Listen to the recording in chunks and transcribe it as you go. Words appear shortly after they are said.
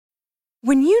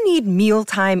When you need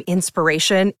mealtime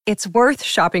inspiration, it's worth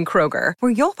shopping Kroger,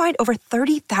 where you'll find over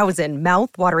 30,000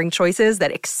 mouth-watering choices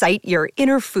that excite your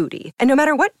inner foodie. And no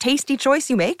matter what tasty choice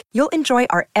you make, you'll enjoy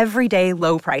our everyday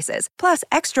low prices, plus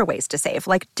extra ways to save,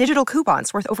 like digital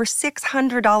coupons worth over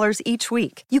 $600 each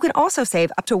week. You can also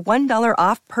save up to $1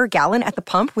 off per gallon at the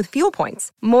pump with fuel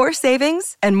points. More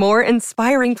savings and more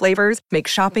inspiring flavors make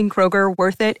shopping Kroger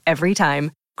worth it every time.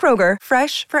 Kroger,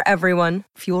 fresh for everyone.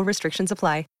 Fuel restrictions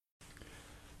apply.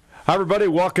 Hi, everybody.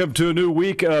 Welcome to a new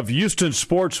week of Houston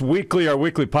Sports Weekly, our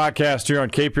weekly podcast here on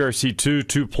KPRC2,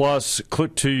 2+,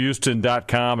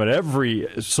 click2houston.com, and every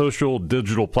social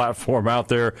digital platform out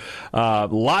there. A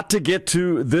lot to get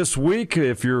to this week.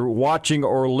 If you're watching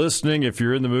or listening, if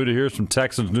you're in the mood to hear some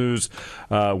Texans news,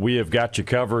 we have got you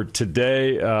covered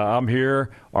today. I'm here,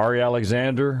 Ari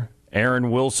Alexander, Aaron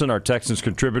Wilson, our Texans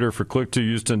contributor for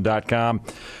click2houston.com.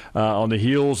 On the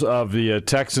heels of the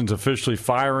Texans officially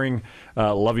firing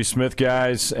Lovie Smith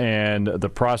guys and the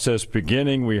process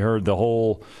beginning, we heard the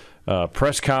whole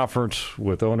press conference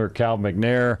with owner Cal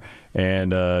McNair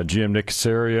and GM Nick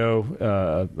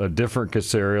Caserio, a different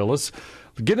Caserio. Let's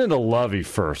get into Lovie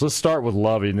first. Let's start with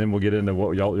Lovie, and then we'll get into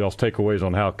what y'all's takeaways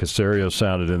on how Caserio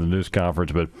sounded in the news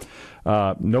conference. But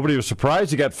nobody was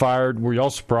surprised he got fired. Were y'all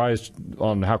surprised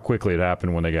on how quickly it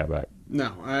happened when they got back?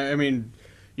 No. I mean,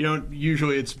 you know,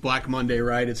 usually it's Black Monday,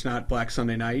 right? It's not Black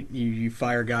Sunday night. You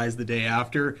fire guys the day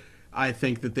after. I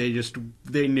think that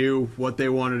they knew what they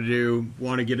wanted to do,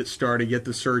 want to get it started, get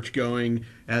the search going,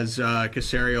 as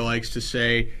Caserio likes to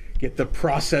say, get the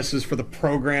processes for the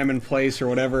program in place or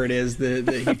whatever it is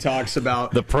that he talks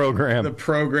about. The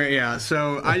program, yeah.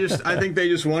 So I think they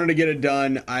just wanted to get it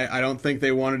done. I don't think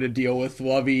they wanted to deal with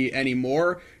Lovie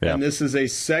anymore. Yeah. And this is a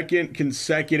second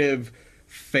consecutive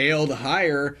failed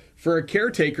hire for a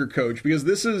caretaker coach,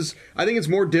 because I think it's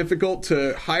more difficult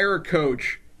to hire a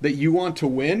coach that you want to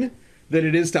win than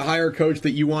it is to hire a coach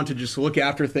that you want to just look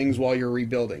after things while you're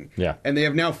rebuilding. Yeah. And they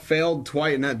have now failed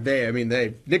twice. Nick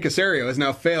Caserio has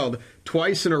now failed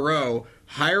twice in a row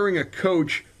hiring a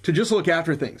coach to just look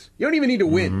after things. You don't even need to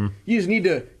win. Mm-hmm. You just need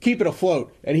to keep it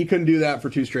afloat. And he couldn't do that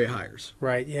for two straight hires.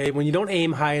 Right. Yeah. When you don't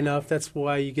aim high enough, that's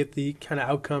why you get the kind of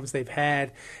outcomes they've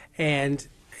had. And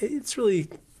it's really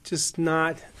just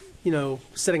not,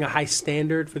 setting a high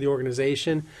standard for the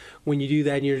organization. When you do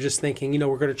that and you're just thinking,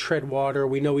 we're going to tread water.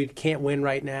 We know we can't win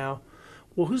right now.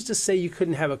 Well, who's to say you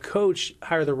couldn't have a coach,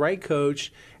 hire the right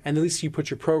coach, and at least you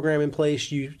put your program in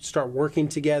place, you start working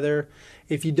together.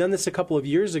 If you'd done this a couple of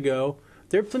years ago,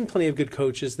 there have been plenty of good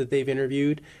coaches that they've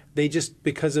interviewed. They just,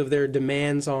 because of their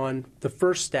demands on the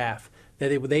first staff,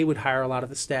 that they would hire a lot of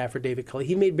the staff for David Culley.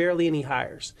 He made barely any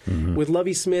hires. Mm-hmm. With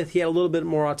Lovie Smith, he had a little bit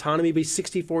more autonomy, but he's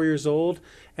 64 years old,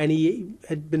 and he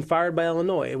had been fired by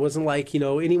Illinois. It wasn't like,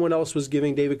 anyone else was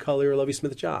giving David Culley or Lovie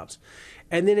Smith jobs.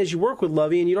 And then as you work with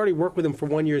Lovie, and you'd already worked with him for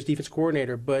 1 year as defense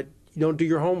coordinator, but you don't do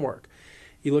your homework.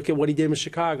 You look at what he did with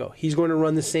Chicago. He's going to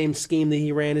run the same scheme that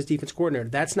he ran as defense coordinator.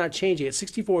 That's not changing. At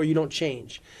 64, you don't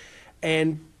change.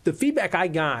 And the feedback I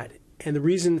got, and the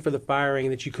reason for the firing,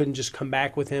 that you couldn't just come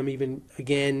back with him even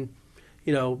again,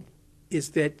 is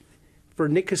that for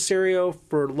Nick Caserio,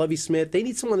 for Lovie Smith, they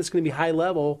need someone that's going to be high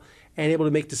level and able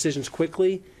to make decisions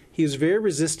quickly. He was very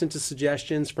resistant to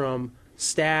suggestions from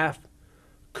staff,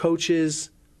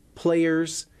 coaches,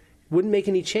 players, wouldn't make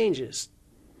any changes,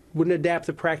 wouldn't adapt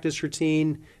the practice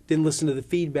routine, didn't listen to the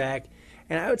feedback.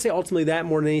 And I would say ultimately that,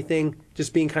 more than anything,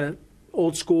 just being kind of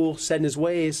old school, set in his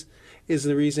ways, is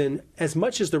the reason, as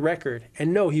much as the record.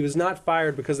 And no, he was not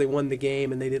fired because they won the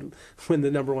game and they didn't win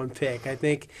the number one pick. I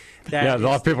think that a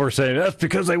lot of people are saying that's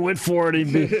because they went for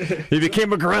it. He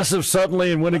became aggressive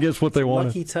suddenly and went against what they wanted.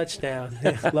 Lucky touchdown.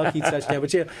 Lucky touchdown.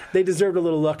 But they deserved a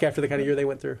little luck after the kind of year they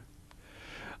went through.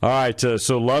 All right,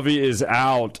 so Lovie is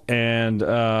out, and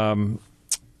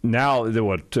now,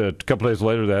 a couple days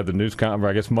later they had the news conference.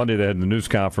 I guess Monday they had the news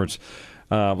conference.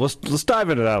 Let's dive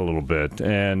into that a little bit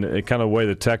and kind of the way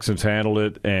the Texans handled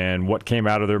it and what came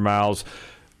out of their mouths.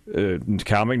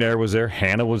 Cal McNair was there.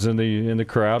 Hannah was in the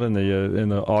crowd in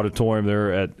the auditorium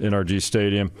there at NRG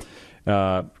Stadium.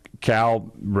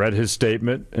 Cal read his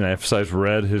statement, and I emphasize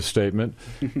read his statement,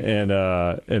 and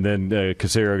then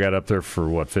Caserio got up there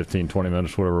for 15, 20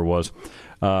 minutes, whatever it was.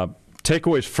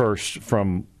 Takeaways first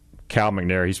from Cal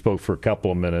McNair. He spoke for a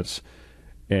couple of minutes,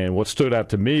 and what stood out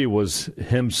to me was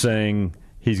him saying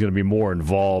he's going to be more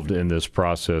involved in this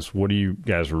process. What do you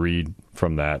guys read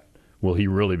from that? Will he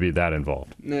really be that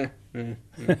involved? Nah.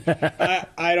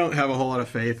 I don't have a whole lot of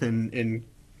faith in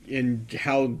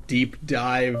how deep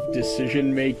dive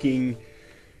decision making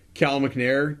Cal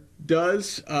McNair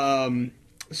does.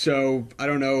 So I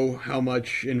don't know how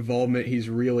much involvement he's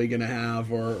really going to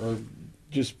have, or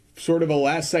just sort of a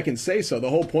last-second say-so. The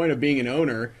whole point of being an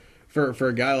owner for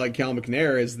a guy like Cal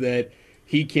McNair is that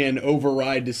he can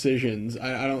override decisions.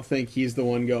 I don't think he's the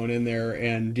one going in there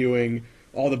and doing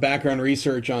all the background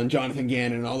research on Jonathan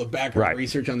Gannon and all the background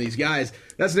research on these guys.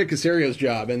 That's Nick Casario's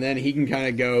job, and then he can kind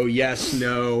of go yes,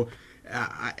 no.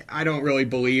 I don't really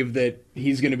believe that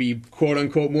he's going to be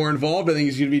quote-unquote more involved. I think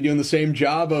he's going to be doing the same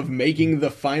job of making the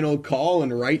final call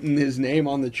and writing his name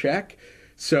on the check.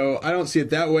 So I don't see it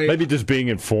that way. Maybe just being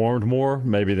informed more,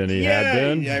 maybe than he had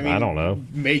been. I mean, I don't know.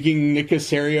 Making Nick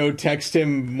Casario text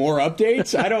him more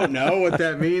updates. I don't know what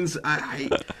that means.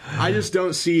 I just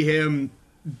don't see him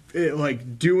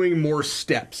like doing more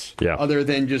steps. Other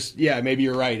than just maybe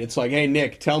you're right. It's like, hey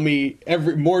Nick, tell me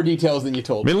more details than you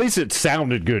told me. At least it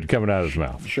sounded good coming out of his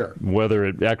mouth. Sure. Whether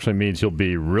it actually means he'll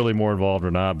be really more involved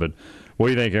or not, but. What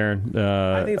do you think, Aaron?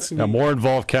 I think it's a more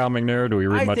involved Cal McNair? Do we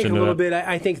read much into that? I think a little bit.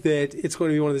 I think that it's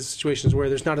going to be one of those situations where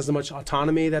there's not as much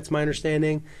autonomy, that's my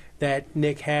understanding, that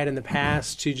Nick had in the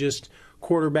past to just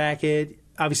quarterback it.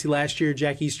 Obviously, last year,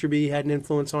 Jack Easterby had an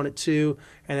influence on it too,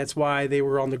 and that's why they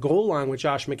were on the goal line with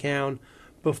Josh McCown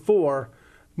before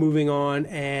moving on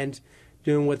and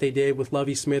doing what they did with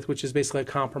Lovie Smith, which is basically a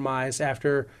compromise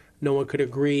after no one could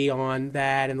agree on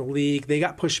that in the league. They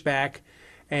got pushed back.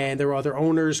 And there were other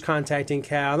owners contacting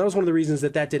Cal. That was one of the reasons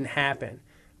that didn't happen.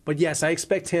 But yes, I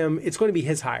expect him. It's going to be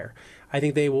his hire. I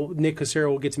think Nick Casario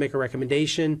will get to make a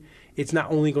recommendation. It's not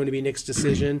only going to be Nick's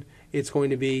decision. It's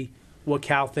going to be what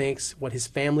Cal thinks, what his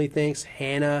family thinks.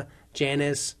 Hannah,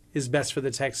 Janice is best for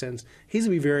the Texans. He's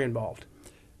going to be very involved.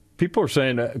 People are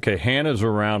saying, okay, Hannah's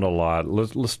around a lot.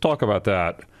 Let's talk about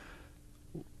that.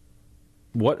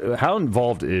 How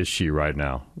involved is she right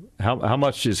now? How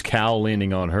much is Cal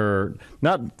leaning on her?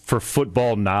 Not for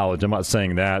football knowledge, I'm not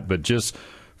saying that, but just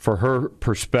for her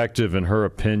perspective and her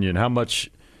opinion. How much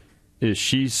is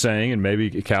she saying, and maybe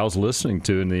Cal's listening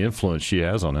to, and the influence she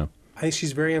has on him? I think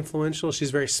she's very influential. She's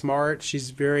very smart. She's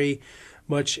very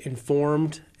much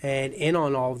informed and in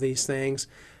on all of these things.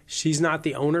 She's not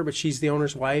the owner, but she's the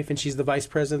owner's wife, and she's the vice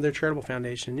president of their charitable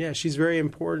foundation. Yeah, she's very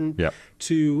important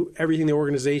to everything the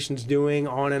organization's doing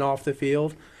on and off the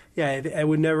field. Yeah, I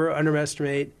would never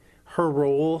underestimate her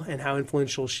role and how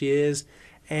influential she is.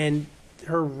 And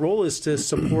her role is to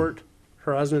support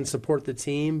her husband, support the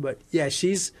team. But, yeah,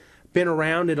 she's been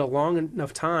around it a long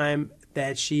enough time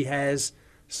that she has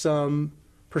some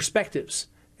perspectives.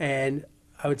 And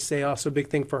I would say also a big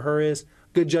thing for her is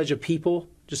good judge of people.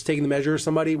 Just taking the measure of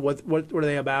somebody, what are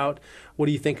they about? What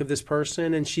do you think of this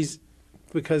person? And she's,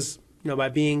 because, by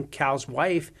being Cal's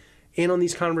wife, in on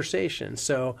these conversations.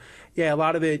 So, yeah, a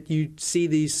lot of it, you see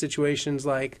these situations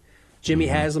like Jimmy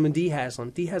Haslam and Dee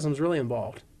Haslam. Dee Haslam's really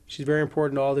involved. She's very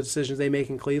important to all the decisions they make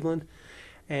in Cleveland.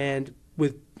 And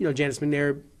with, Janice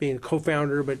McNair being a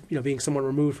co-founder, but, being someone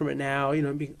removed from it now,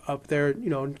 being up there,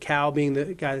 and Cal being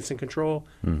the guy that's in control.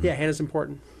 Yeah, Hannah's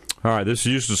important. All right, this is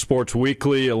Houston Sports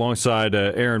Weekly alongside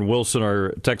Aaron Wilson,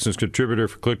 our Texans contributor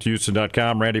for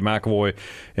ClickToHouston.com, Randy McElvoy,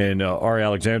 and Ari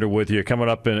Alexander with you. Coming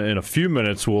up in a few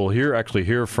minutes, we'll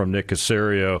hear from Nick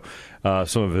Casario,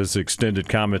 some of his extended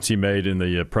comments he made in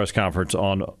the press conference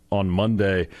on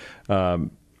Monday,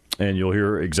 and you'll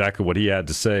hear exactly what he had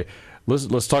to say.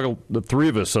 Let's talk, the three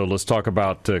of us, so let's talk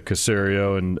about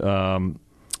Casario. And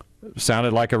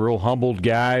sounded like a real humbled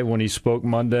guy when he spoke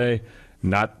Monday.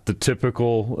 Not the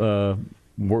typical,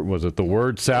 was it the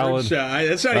word salad?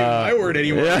 That's not even my word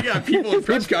anymore. Yeah. I got people in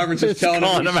press conferences telling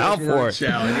him out for it.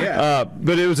 Salad. Yeah.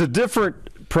 But it was a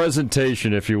different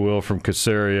presentation, if you will, from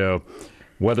Casario.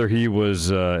 Whether he was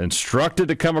instructed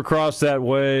to come across that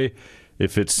way,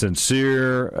 if it's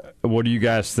sincere, what do you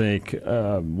guys think?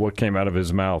 What came out of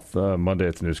his mouth Monday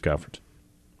at the news conference?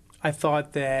 I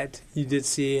thought that you did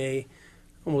see a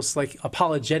almost like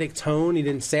apologetic tone. He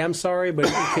didn't say I'm sorry, but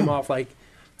it came off like,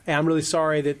 hey, I'm really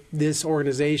sorry that this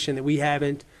organization, that we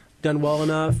haven't done well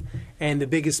enough. And the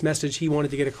biggest message he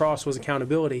wanted to get across was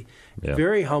accountability. Yeah.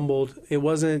 Very humbled. It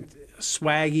wasn't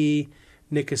swaggy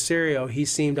Nick Casario. He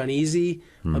seemed uneasy,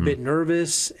 a bit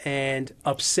nervous, and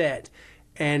upset.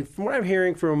 And from what I'm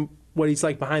hearing from what he's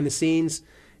like behind the scenes,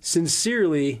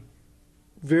 sincerely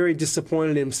very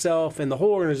disappointed in himself and the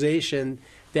whole organization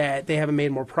that they haven't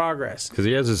made more progress. Because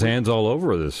he has his hands all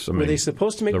over this. Were they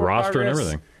supposed to make more progress? The roster and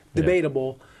everything.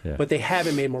 Debatable, but they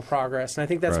haven't made more progress. And I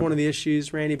think that's one of the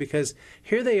issues, Randy, because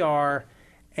here they are,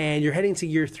 and you're heading to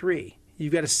year 3.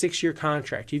 You've got a 6-year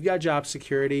contract. You've got job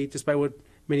security, despite what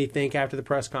many think after the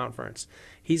press conference.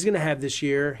 He's going to have this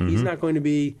year. He's not going to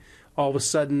be all of a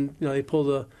sudden, they pull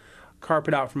the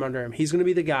carpet out from under him. He's going to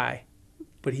be the guy,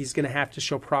 but he's going to have to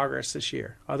show progress this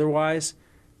year. Otherwise,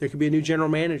 there could be a new general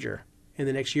manager in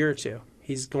the next year or two.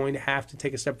 He's going to have to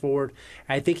take a step forward.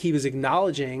 I think he was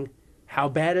acknowledging how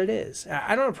bad it is.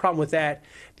 I don't have a problem with that.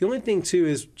 The only thing, too,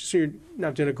 is just so you're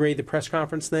not doing a grade the press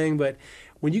conference thing, but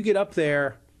when you get up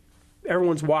there,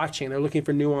 everyone's watching. They're looking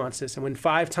for nuances. And when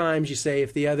 5 times you say,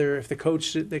 if the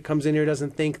coach that comes in here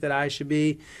doesn't think that I should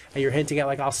be, and you're hinting at,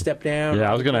 like, I'll step down. Yeah,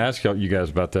 I was going to ask you guys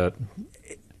about that.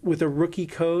 With a rookie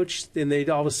coach, and they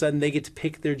all of a sudden they get to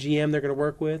pick their GM they're going to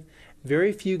work with.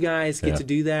 Very few guys get to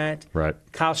do that. Right.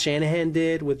 Kyle Shanahan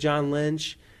did with John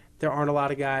Lynch. There aren't a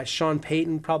lot of guys. Sean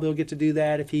Payton probably will get to do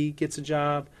that if he gets a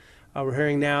job. We're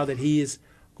hearing now that he is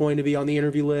going to be on the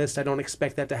interview list. I don't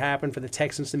expect that to happen for the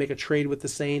Texans to make a trade with the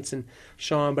Saints and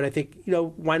Sean, but I think,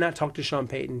 why not talk to Sean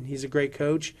Payton? He's a great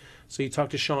coach, so you talk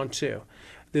to Sean too.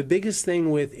 The biggest thing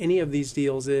with any of these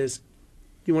deals is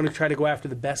you want to try to go after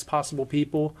the best possible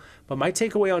people, but my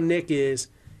takeaway on Nick is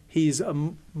he's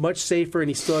much safer and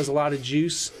he still has a lot of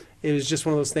juice. It was just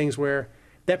one of those things where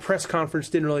that press conference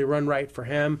didn't really run right for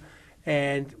him,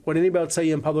 and what anybody will tell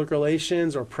you in public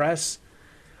relations or press,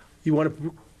 you want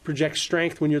to project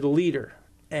strength when you're the leader.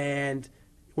 And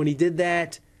when he did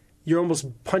that, you're almost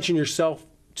punching yourself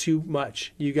too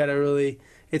much. You got to really,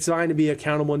 it's fine to be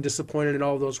accountable and disappointed in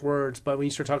all those words, but when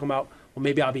you start talking about, well,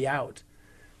 maybe I'll be out,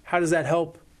 how does that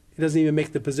help? It doesn't even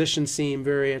make the position seem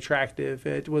very attractive.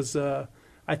 It was, I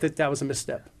think that was a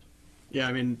misstep. Yeah,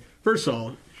 I mean, first of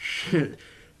all,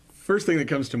 first thing that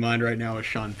comes to mind right now with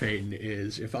Sean Payton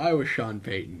is if I was Sean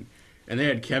Payton, and they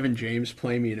had Kevin James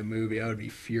play me in a movie, I would be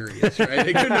furious, right?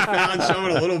 They couldn't have found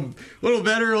someone a little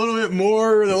better, a little bit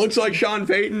more that looks like Sean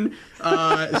Payton.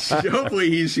 So hopefully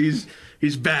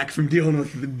he's back from dealing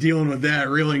with that,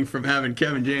 reeling from having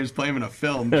Kevin James play him in a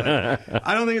film. But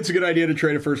I don't think it's a good idea to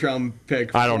trade a first-round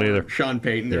pick. I don't either. Sean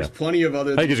Payton. There's plenty of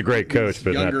other. I think he's a great coach,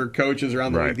 but younger coaches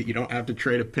around the league that you don't have to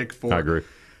trade a pick for. I agree.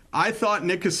 I thought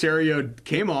Nick Caserio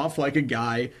came off like a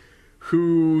guy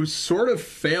who sort of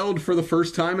failed for the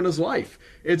first time in his life.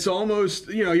 It's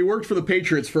almost, he worked for the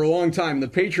Patriots for a long time. The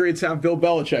Patriots have Bill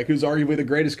Belichick, who's arguably the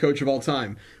greatest coach of all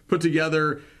time, put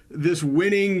together this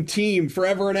winning team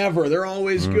forever and ever. They're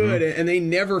always good, and they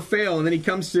never fail. And then he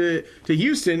comes to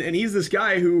Houston, and he's this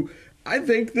guy who I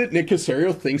think that Nick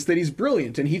Caserio thinks that he's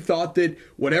brilliant. And he thought that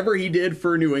whatever he did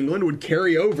for New England would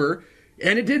carry over.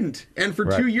 And it didn't. And for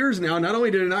 2 years now, not only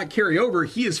did it not carry over,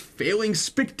 he is failing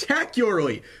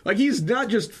spectacularly. Like, he's not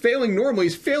just failing normally,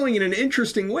 he's failing in an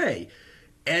interesting way.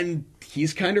 And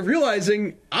he's kind of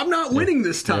realizing, I'm not winning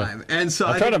this time. Yeah. And so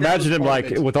I'm trying to imagine him, like,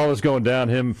 with all this going down,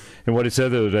 him and what he said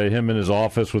the other day, him in his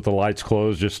office with the lights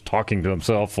closed, just talking to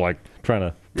himself, like, trying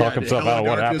to talk himself out of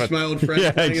what happened. My old friend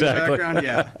exactly. In the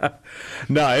background.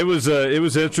 No, it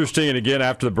was interesting. And again,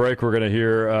 after the break, we're going to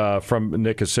hear from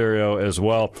Nick Caserio as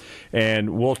well.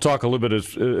 And we'll talk a little bit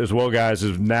as well, guys,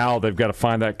 as now they've got to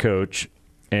find that coach.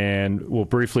 And we'll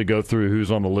briefly go through who's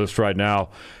on the list right now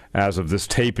as of this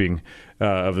taping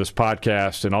of this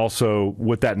podcast. And also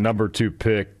with that number 2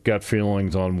 pick, gut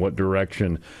feelings on what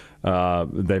direction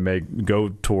they may go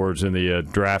towards in the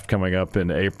draft coming up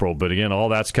in April. But again, all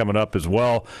that's coming up as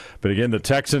well. But again, the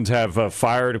Texans have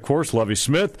fired, of course, Lovie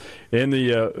Smith in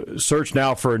the search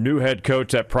now for a new head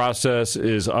coach. That process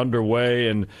is underway.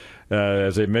 And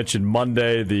as I mentioned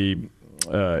Monday, the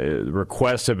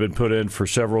requests have been put in for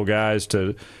several guys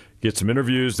to get some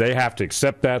interviews. They have to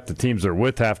accept that. The teams they're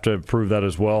with have to approve that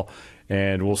as well.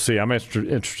 And we'll see. I'm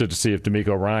interested to see if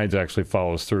D'Amico Ryans actually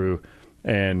follows through,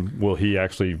 and will he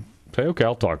actually say, okay,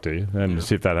 I'll talk to you, and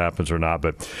see if that happens or not.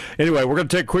 But anyway, we're going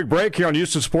to take a quick break here on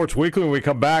Houston Sports Weekly. When we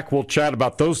come back, we'll chat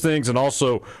about those things, and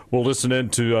also we'll listen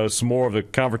into some more of the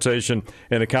conversation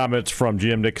and the comments from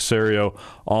GM Nick Caserio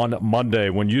on Monday.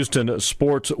 When Houston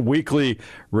Sports Weekly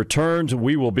returns,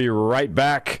 we will be right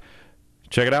back.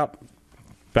 Check it out.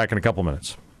 Back in a couple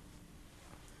minutes.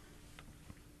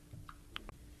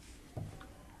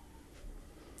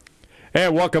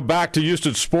 And welcome back to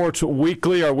Houston Sports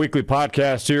Weekly, our weekly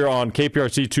podcast here on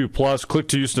KPRC2 Plus,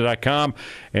 click2houston.com,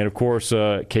 and, of course,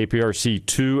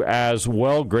 KPRC2 as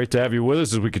well. Great to have you with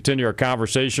us as we continue our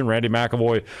conversation. Randy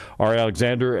McElvoy, Ari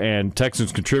Alexander, and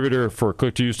Texans contributor for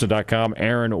click2houston.com,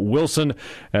 Aaron Wilson,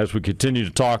 as we continue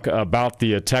to talk about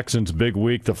the Texans' big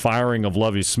week, the firing of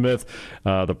Lovie Smith,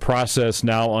 the process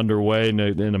now underway. In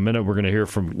a minute, we're going to hear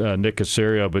from Nick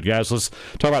Caserio. But, guys, let's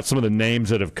talk about some of the names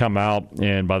that have come out,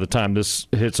 and by the time this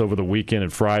hits over the weekend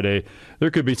and Friday,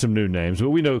 there could be some new names, but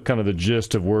we know kind of the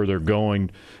gist of where they're going,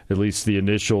 at least the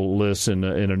initial list and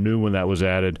a new one that was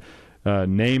added.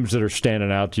 Names that are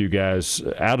standing out to you guys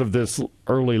out of this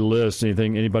early list.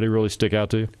 Anybody really stick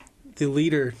out to you? The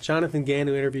leader, Jonathan Gann,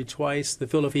 who interviewed twice, the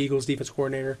Philadelphia Eagles defense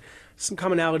coordinator. Some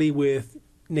commonality with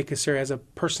Nick Caserio, has a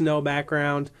personnel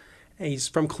background And he's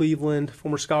from Cleveland,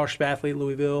 former scholarship athlete at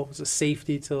Louisville, was a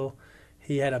safety till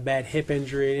he had a bad hip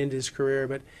injury and ended his career.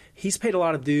 But he's paid a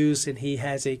lot of dues, and he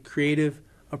has a creative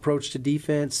approach to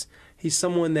defense. He's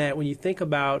someone that when you think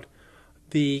about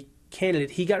the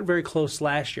candidate, he got very close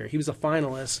last year. He was a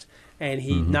finalist, and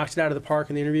he knocked it out of the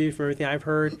park in the interview from everything I've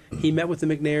heard. He met with the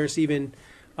McNairs even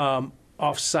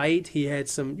off-site. He had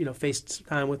some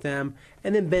FaceTime with them.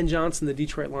 And then Ben Johnson, the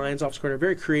Detroit Lions offensive coordinator,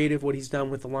 very creative what he's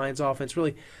done with the Lions offense,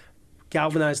 really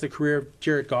galvanized the career of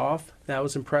Jared Goff. That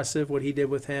was impressive, what he did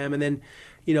with him. And then,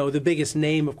 the biggest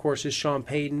name, of course, is Sean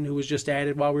Payton, who was just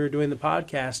added while we were doing the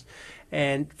podcast.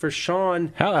 And for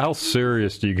Sean... How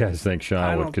serious do you guys think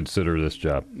Sean would consider this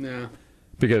job? Yeah.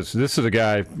 Because this is a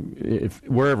guy,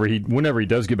 whenever he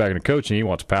does get back into coaching, he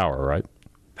wants power, right?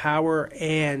 Power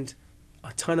and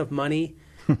a ton of money.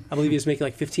 I believe he was making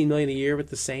like $15 million a year with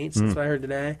the Saints. That's what I heard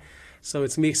today. So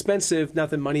it's going to be expensive. Not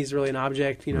that money's really an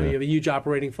object. You have a huge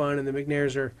operating fund, and the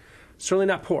McNairs are certainly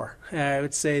not poor. I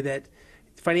would say that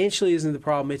financially isn't the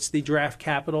problem. It's the draft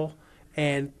capital.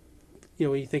 And,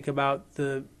 when you think about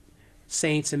the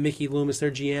Saints and Mickey Loomis,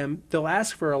 their GM, they'll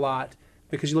ask for a lot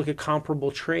because you look at comparable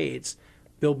trades.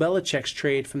 Bill Belichick's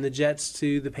trade from the Jets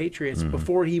to the Patriots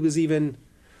before he was even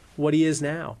what he is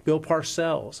now. Bill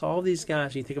Parcells, all these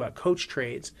guys, when you think about coach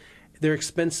trades, they're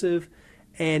expensive.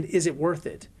 And is it worth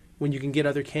it when you can get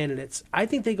other candidates? I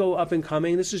think they go up and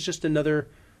coming. This is just another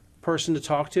person to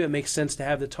talk to. It makes sense to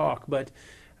have the talk, but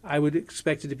I would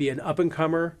expect it to be an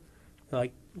up-and-comer,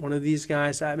 like one of these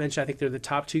guys I mentioned. I think they're the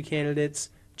top two candidates,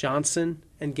 Johnson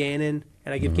and Gannon,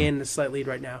 and I give Gannon a slight lead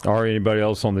right now. Are anybody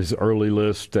else on this early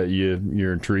list that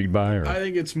you're intrigued by? Or? I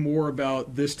think it's more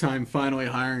about this time finally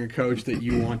hiring a coach that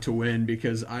you want to win,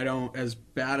 because as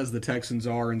bad as the Texans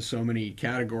are in so many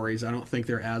categories, I don't think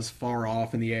they're as far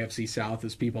off in the AFC South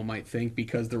as people might think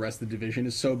because the rest of the division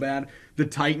is so bad. The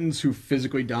Titans, who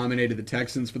physically dominated the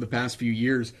Texans for the past few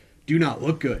years, do not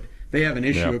look good. They have an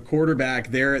issue at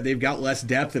quarterback there. They've got less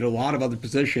depth at a lot of other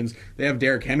positions. They have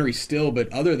Derrick Henry still,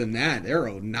 but other than that, there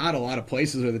are not a lot of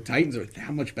places where the Titans are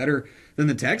that much better than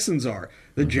the Texans are.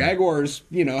 The Jaguars,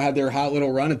 had their hot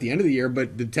little run at the end of the year,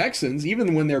 but the Texans,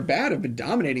 even when they're bad, have been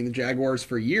dominating the Jaguars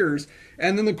for years.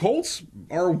 And then the Colts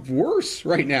are worse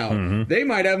right now. They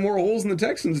might have more holes than the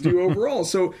Texans do overall.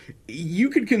 So you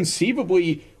could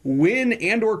conceivably win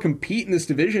and or compete in this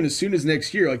division as soon as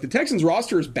next year. Like, the Texans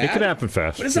roster is bad. It can happen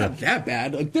fast. But it's not that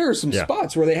bad. Like, there are some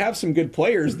spots where they have some good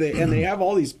players and they have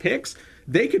all these picks.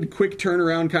 They could quick turn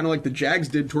around, kind of like the Jags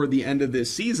did toward the end of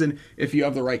this season if you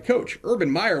have the right coach.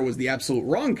 Urban Meyer was the absolute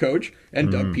wrong coach,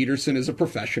 and Doug Peterson is a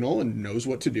professional and knows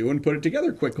what to do and put it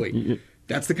together quickly.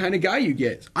 That's the kind of guy you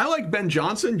get. I like Ben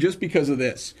Johnson just because of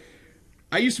this.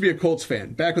 I used to be a Colts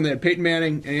fan back when they had Peyton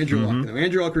Manning and Andrew Luck. Now,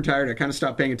 Andrew Luck retired. I kind of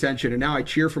stopped paying attention, and now I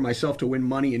cheer for myself to win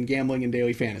money in gambling and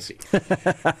daily fantasy.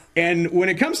 And when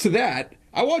it comes to that,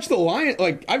 I watch the Lions.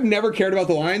 Like, I've never cared about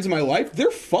the Lions in my life. They're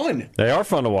fun. They are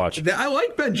fun to watch. I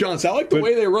like Ben Johnson. I like the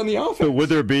way they run the offense. But would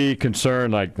there be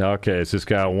concern, like, okay, is this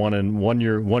guy a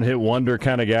one-hit wonder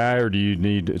kind of guy, or do you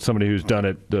need somebody who's done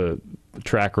it, the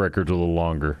track record's a little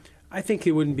longer? I think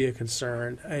it wouldn't be a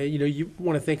concern. You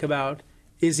want to think about,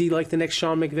 is he like the next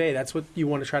Sean McVay? That's what you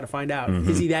want to try to find out.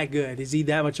 Is he that good? Is he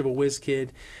that much of a whiz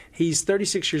kid? He's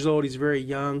 36 years old. He's very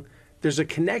young. There's a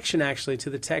connection, actually, to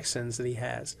the Texans that he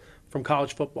has from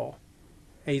college football.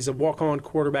 And he's a walk-on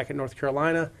quarterback at North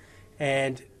Carolina,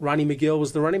 and Ronnie McGill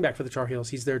was the running back for the Tar Heels.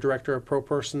 He's their director of pro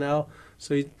personnel,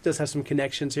 so he does have some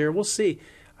connections here. We'll see.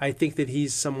 I think that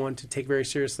he's someone to take very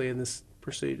seriously in this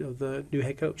pursuit of the new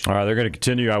head coach. All right, they're going to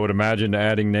continue, I would imagine,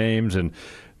 adding names, and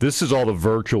this is all the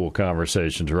virtual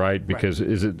conversations, right? Because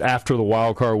is it after the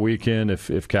wild card weekend?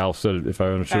 If Cal said, if I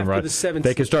understand after right, the 7th,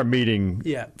 they can start meeting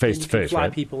face to face, fly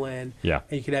right? people in, and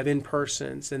you can have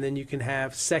in-persons, and then you can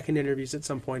have second interviews at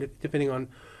some point, depending on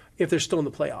if they're still in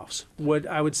the playoffs. What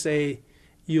I would say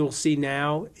you'll see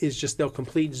now is just they'll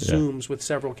complete Zooms with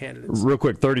several candidates. Real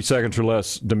quick, 30 seconds or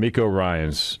less. D'Amico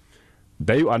Ryans,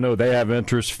 I know they have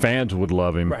interest. Fans would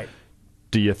love him. Right.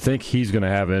 Do you think he's going to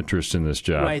have interest in this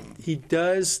job? Right. He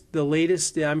does. The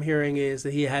latest that I'm hearing is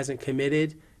that he hasn't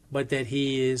committed, but that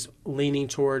he is leaning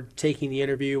toward taking the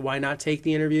interview. Why not take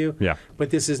the interview? Yeah.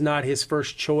 But this is not his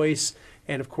first choice.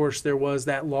 And, of course, there was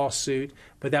that lawsuit,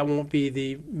 but that won't be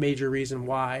the major reason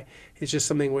why. It's just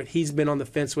something what he's been on the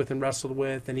fence with and wrestled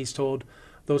with, and he's told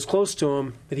those close to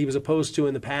him that he was opposed to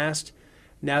in the past.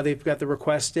 Now they've got the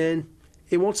request in.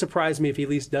 It won't surprise me if he at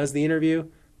least does the interview,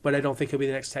 but I don't think he'll be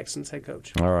the next Texans head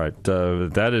coach. All right.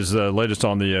 That is the latest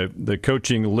on the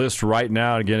coaching list right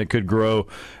now. Again, it could grow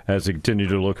as they continue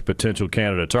to look at potential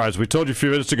candidates. All right, as we told you a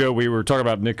few minutes ago, we were talking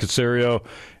about Nick Caserio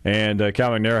and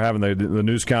Cal McNair having the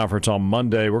news conference on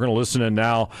Monday. We're going to listen in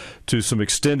now to some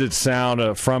extended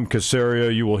sound from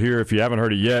Caserio. You will hear, if you haven't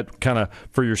heard it yet, kind of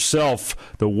for yourself,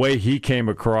 the way he came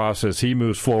across as he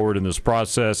moves forward in this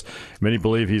process. Many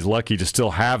believe he's lucky to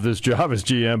still have this job as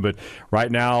GM, but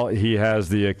right now he has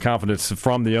the confidence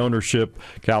from the ownership,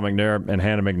 Cal McNair and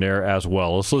Hannah McNair as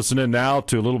well. Let's listen in now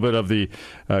to a little bit of the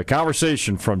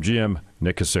conversation from GM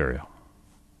Nick Caserio.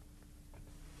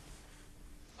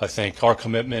 I think our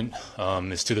commitment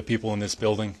is to the people in this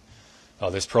building,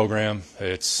 this program.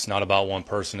 It's not about one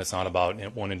person. It's not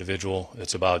about one individual.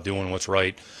 It's about doing what's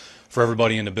right for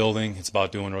everybody in the building. It's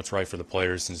about doing what's right for the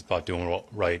players. And it's about doing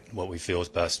what we feel is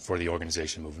best for the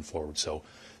organization moving forward. So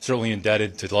certainly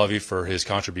indebted to Lovie for his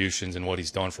contributions and what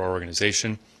he's done for our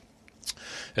organization.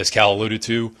 As Cal alluded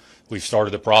to, we've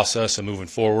started the process of moving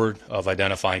forward of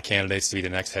identifying candidates to be the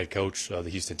next head coach of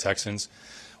the Houston Texans.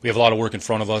 We have a lot of work in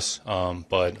front of us,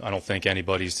 but I don't think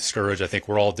anybody's discouraged. I think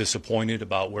we're all disappointed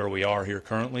about where we are here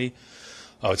currently.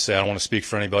 I would say I don't want to speak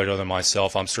for anybody other than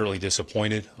myself. I'm certainly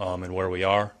disappointed in where we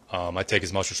are. I take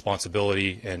as much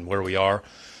responsibility in where we are,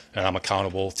 and I'm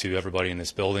accountable to everybody in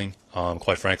this building.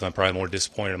 Quite frankly, I'm probably more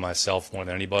disappointed in myself more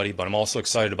than anybody, but I'm also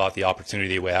excited about the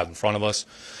opportunity we have in front of us.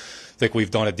 I think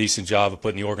we've done a decent job of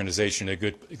putting the organization in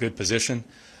a good position.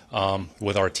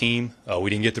 With our team, we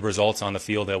didn't get the results on the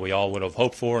field that we all would have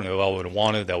hoped for and that we all would have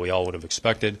wanted, that we all would have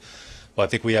expected. But I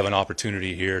think we have an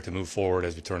opportunity here to move forward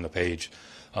as we turn the page.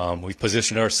 We've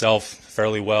positioned ourselves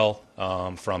fairly well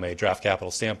from a draft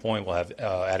capital standpoint. We'll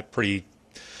have pretty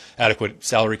adequate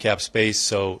salary cap space.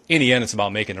 So in the end, it's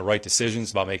about making the right decisions,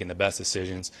 it's about making the best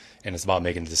decisions, and it's about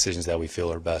making the decisions that we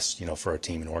feel are best, for our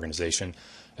team and organization.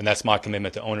 And that's my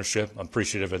commitment to ownership. I'm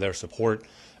appreciative of their support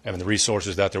and the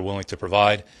resources that they're willing to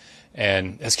provide.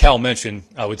 And as Cal mentioned,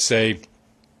 I would say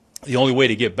the only way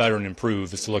to get better and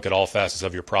improve is to look at all facets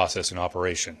of your process and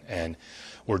operation. And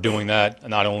we're doing that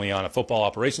not only on a football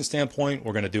operation standpoint,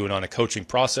 we're going to do it on a coaching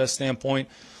process standpoint.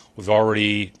 We've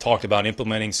already talked about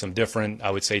implementing some different, I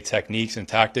would say, techniques and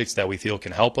tactics that we feel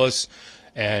can help us,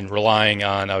 and relying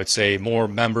on, I would say, more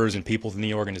members and people in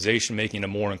the organization, making a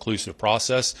more inclusive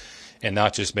process and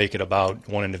not just make it about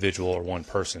one individual or one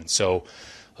person. So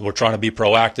we're trying to be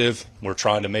proactive. We're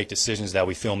trying to make decisions that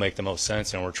we feel make the most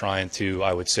sense, and we're trying to,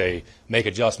 I would say, make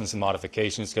adjustments and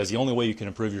modifications, because the only way you can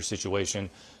improve your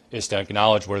situation is to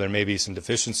acknowledge where there may be some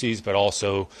deficiencies, but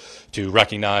also to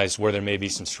recognize where there may be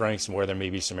some strengths and where there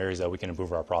may be some areas that we can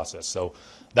improve our process. So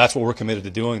that's what we're committed to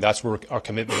doing. That's where our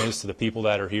commitment is to the people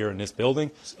that are here in this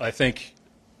building. I think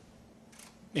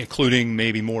including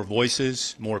maybe more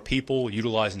voices, more people,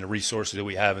 utilizing the resources that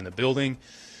we have in the building,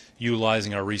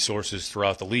 utilizing our resources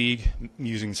throughout the league,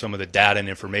 using some of the data and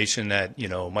information that,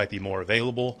 might be more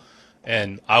available.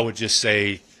 And I would just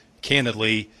say,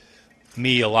 candidly,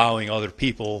 me allowing other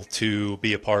people to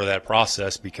be a part of that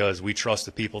process, because we trust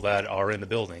the people that are in the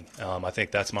building. I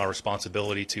think that's my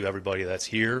responsibility to everybody that's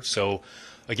here. So,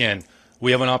 again,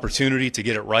 we have an opportunity to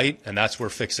get it right, and that's what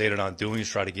we're fixated on doing, is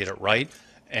try to get it right.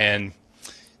 And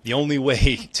the only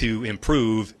way to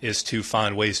improve is to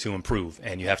find ways to improve,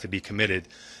 and you have to be committed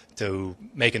to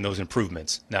making those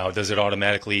improvements. Now, does it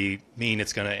automatically mean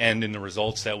it's going to end in the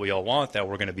results that we all want, that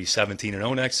we're going to be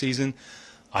 17-0 next season?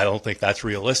 I don't think that's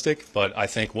realistic, but I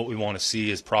think what we want to see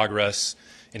is progress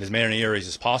in as many areas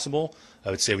as possible. I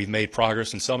would say we've made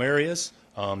progress in some areas.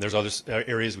 There's other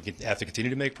areas we have to continue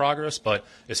to make progress, but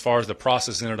as far as the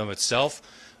process in and of itself,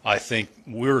 I think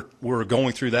we're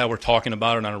going through that. We're talking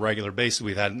about it on a regular basis.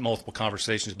 We've had multiple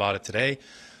conversations about it today.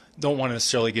 Don't want to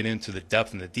necessarily get into the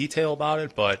depth and the detail about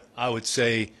it, but I would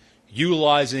say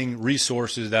utilizing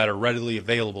resources that are readily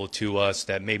available to us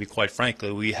that maybe, quite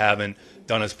frankly, we haven't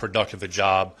done as productive a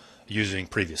job using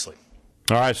previously.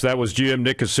 All right, so that was GM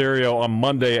Nick Caserio on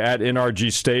Monday at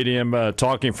NRG Stadium,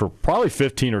 talking for probably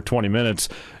 15 or 20 minutes.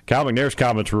 Cal McNair's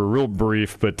comments were real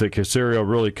brief, but Caserio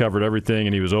really covered everything,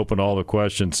 and he was open to all the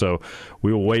questions. So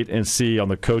we will wait and see on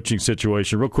the coaching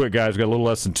situation. Real quick, guys, we've got a little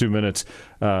less than 2 minutes.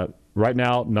 Right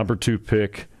now, number 2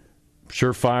 pick,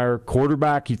 surefire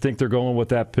quarterback. You think they're going with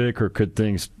that pick, or could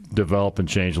things develop and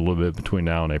change a little bit between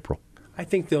now and April? I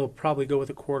think they'll probably go with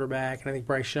a quarterback, and I think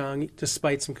Bryce Young,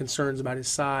 despite some concerns about his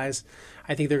size,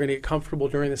 I think they're going to get comfortable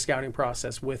during the scouting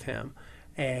process with him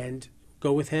and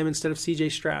go with him instead of C.J.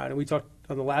 Stroud. And we talked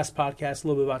on the last podcast a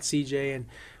little bit about C.J. and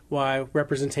why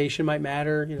representation might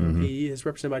matter. He is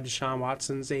represented by Deshaun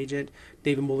Watson's agent,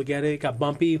 David Mulligetta. It got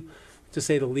bumpy, to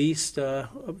say the least,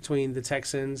 between the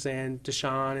Texans and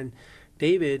Deshaun, and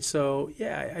David. So,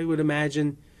 yeah, I would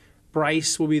imagine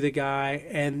Bryce will be the guy,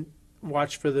 and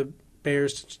watch for the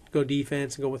Bears to go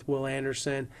defense and go with Will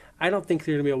Anderson. I don't think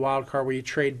they're going to be a wild card where you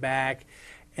trade back,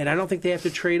 and I don't think they have to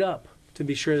trade up to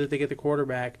be sure that they get the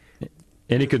quarterback.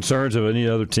 Any concerns of any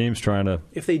other teams trying to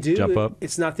if they do, jump up?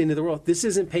 It's not the end of the world. This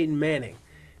isn't Peyton Manning,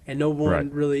 and no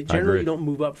one really – generally you don't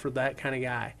move up for that kind of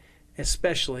guy,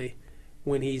 especially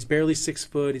when he's barely 6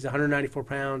 foot, he's 194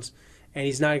 pounds, and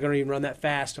he's not going to even run that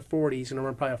fast to 40. He's going to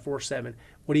run probably a 4.7.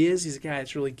 What he is, he's a guy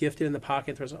that's really gifted in the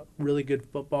pocket, throws a really good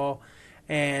football,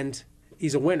 and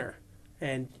he's a winner.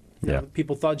 And you know,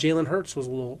 people thought Jalen Hurts was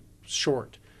a little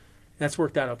short. That's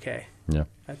worked out okay. Yeah.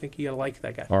 I think you got to like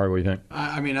that guy. All right, what do you think?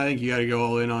 I mean, I think you got to go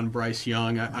all in on Bryce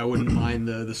Young. I wouldn't mind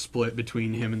the split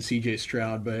between him and C.J.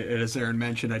 Stroud, but as Aaron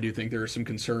mentioned, I do think there are some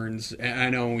concerns. And I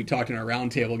know when we talked in our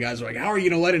roundtable, guys were like, how are you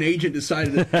going to let an agent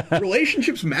decide that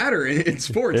relationships matter in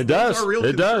sports? It does. Those are real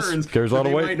it concerns. does. Carries a lot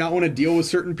of weight. They might not want to deal with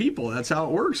certain people. That's how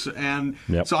it works. And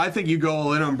so I think you go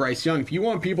all in on Bryce Young. If you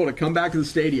want people to come back to the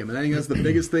stadium, and I think that's the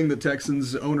biggest thing that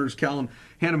Texans owners, Hannah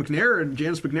McNair and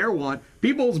Janice McNair want,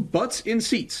 people's butts in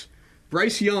seats.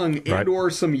 Bryce Young and/or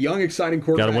some young, exciting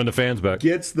quarterback got to win the fans back.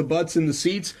 Gets the butts in the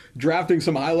seats. Drafting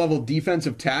some high-level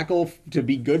defensive tackle to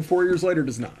be good 4 years later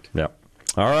does not. Yeah.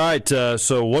 All right,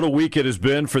 so what a week it has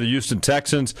been for the Houston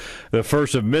Texans. The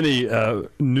first of many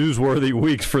newsworthy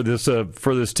weeks for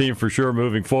this team for sure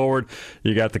moving forward.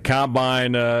 You got the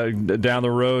Combine down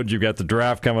the road. You've got the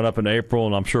draft coming up in April,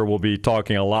 and I'm sure we'll be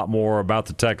talking a lot more about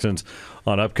the Texans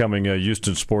on upcoming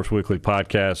Houston Sports Weekly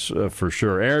podcasts for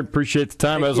sure. Aaron, appreciate the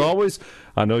time as always.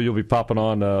 I know you'll be popping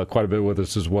on quite a bit with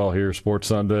us as well here, Sports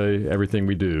Sunday, everything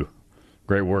we do.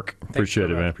 Great work. Appreciate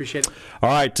it, man. Appreciate it. All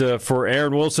right, for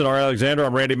Aaron Wilson, Art Alexander,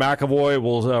 I'm Randy McAvoy.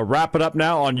 We'll wrap it up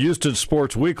now on Houston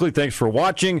Sports Weekly. Thanks for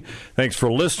watching. Thanks for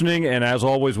listening. And as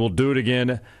always, we'll do it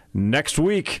again next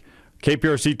week.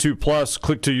 KPRC2 Plus,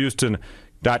 click to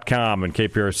Houston.com and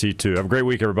KPRC2. Have a great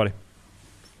week, everybody.